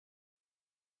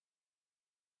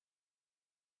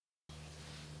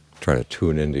Try to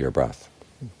tune into your breath.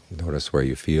 Notice where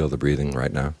you feel the breathing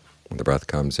right now. When the breath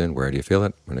comes in, where do you feel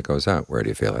it? When it goes out, where do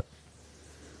you feel it?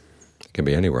 It can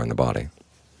be anywhere in the body.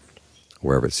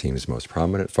 Wherever it seems most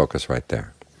prominent, focus right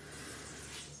there.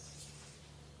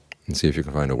 And see if you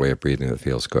can find a way of breathing that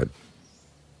feels good.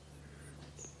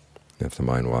 If the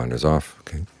mind wanders off,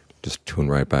 okay, just tune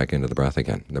right back into the breath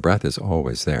again. The breath is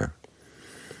always there.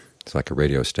 It's like a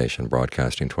radio station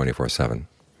broadcasting 24/7.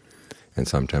 And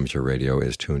sometimes your radio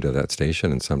is tuned to that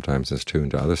station, and sometimes it's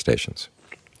tuned to other stations.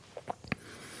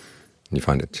 And you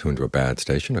find it tuned to a bad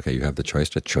station, okay, you have the choice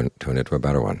to tune it to a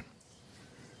better one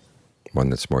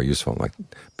that's more useful. Like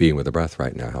being with the breath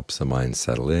right now helps the mind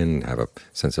settle in, have a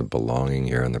sense of belonging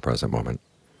here in the present moment,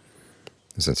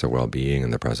 a sense of well-being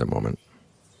in the present moment.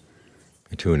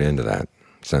 You tune into that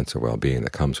sense of well-being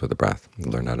that comes with the breath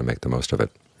and learn how to make the most of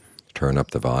it. Turn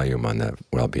up the volume on that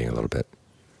well-being a little bit.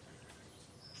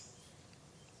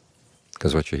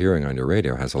 Because what you're hearing on your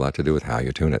radio has a lot to do with how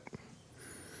you tune it.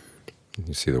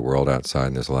 You see the world outside,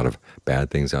 and there's a lot of bad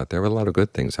things out there, but a lot of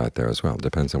good things out there as well. It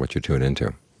depends on what you tune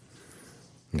into.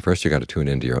 And first you've got to tune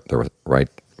into the right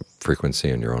frequency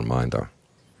in your own mind, though.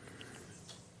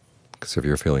 Because if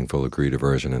you're feeling full of greed,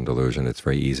 aversion, and delusion, it's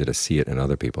very easy to see it in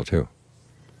other people too.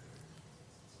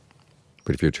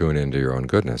 But if you tune into your own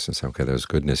goodness and say, okay, there's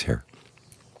goodness here,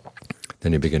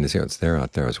 then you begin to see what's there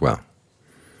out there as well.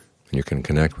 And you can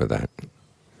connect with that.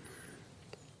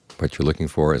 What you're looking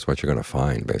for is what you're going to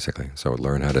find, basically. So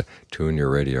learn how to tune your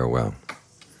radio well.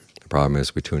 The problem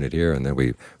is we tune it here and then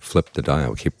we flip the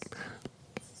dial. We keep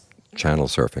channel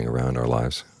surfing around our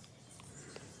lives.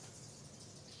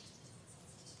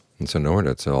 And so no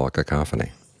wonder it's all a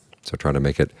cacophony. So try to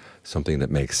make it something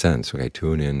that makes sense. Okay,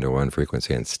 tune into one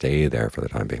frequency and stay there for the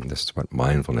time being. This is what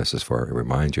mindfulness is for. It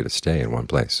reminds you to stay in one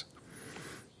place.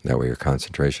 That way your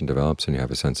concentration develops and you have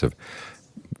a sense of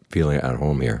feeling at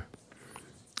home here.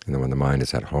 And then when the mind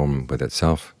is at home with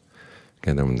itself,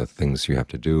 again, then when the things you have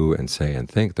to do and say and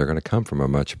think, they're going to come from a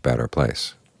much better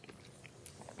place.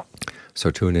 So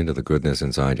tune into the goodness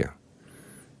inside you.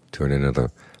 Tune into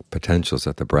the potentials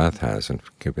that the breath has in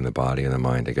keeping the body and the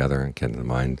mind together and getting the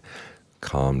mind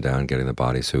calmed down, getting the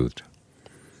body soothed.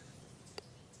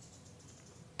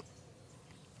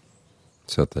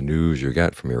 So that the news you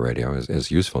get from your radio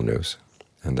is useful news,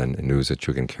 and then news that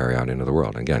you can carry out into the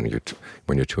world. And again,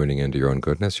 when you're tuning into your own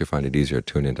goodness, you find it easier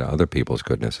to tune into other people's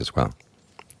goodness as well.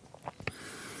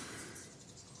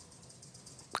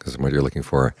 Because what you're looking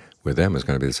for with them is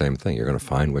going to be the same thing. You're going to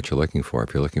find what you're looking for.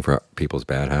 If you're looking for people's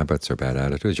bad habits or bad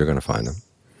attitudes, you're going to find them.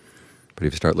 But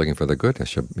if you start looking for the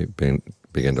goodness, you'll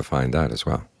begin to find that as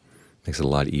well. It makes it a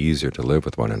lot easier to live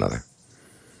with one another.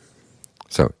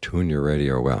 So tune your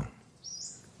radio well.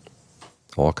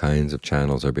 All kinds of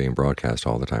channels are being broadcast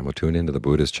all the time. Well, tune into the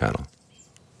Buddha's channel,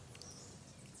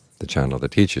 the channel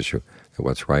that teaches you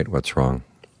what's right, what's wrong,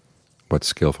 what's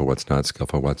skillful, what's not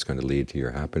skillful, what's going to lead to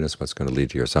your happiness, what's going to lead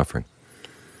to your suffering.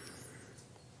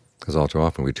 Because all too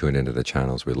often we tune into the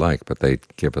channels we like, but they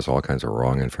give us all kinds of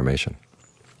wrong information.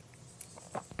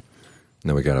 And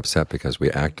then we get upset because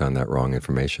we act on that wrong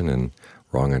information and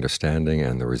wrong understanding,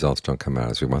 and the results don't come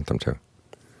out as we want them to.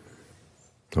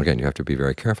 Again, you have to be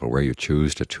very careful where you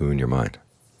choose to tune your mind.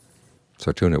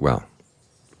 So tune it well.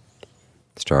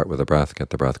 Start with the breath, get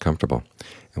the breath comfortable.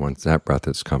 And once that breath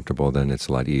is comfortable, then it's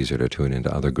a lot easier to tune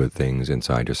into other good things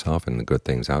inside yourself and the good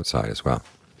things outside as well.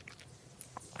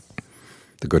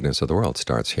 The goodness of the world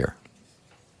starts here.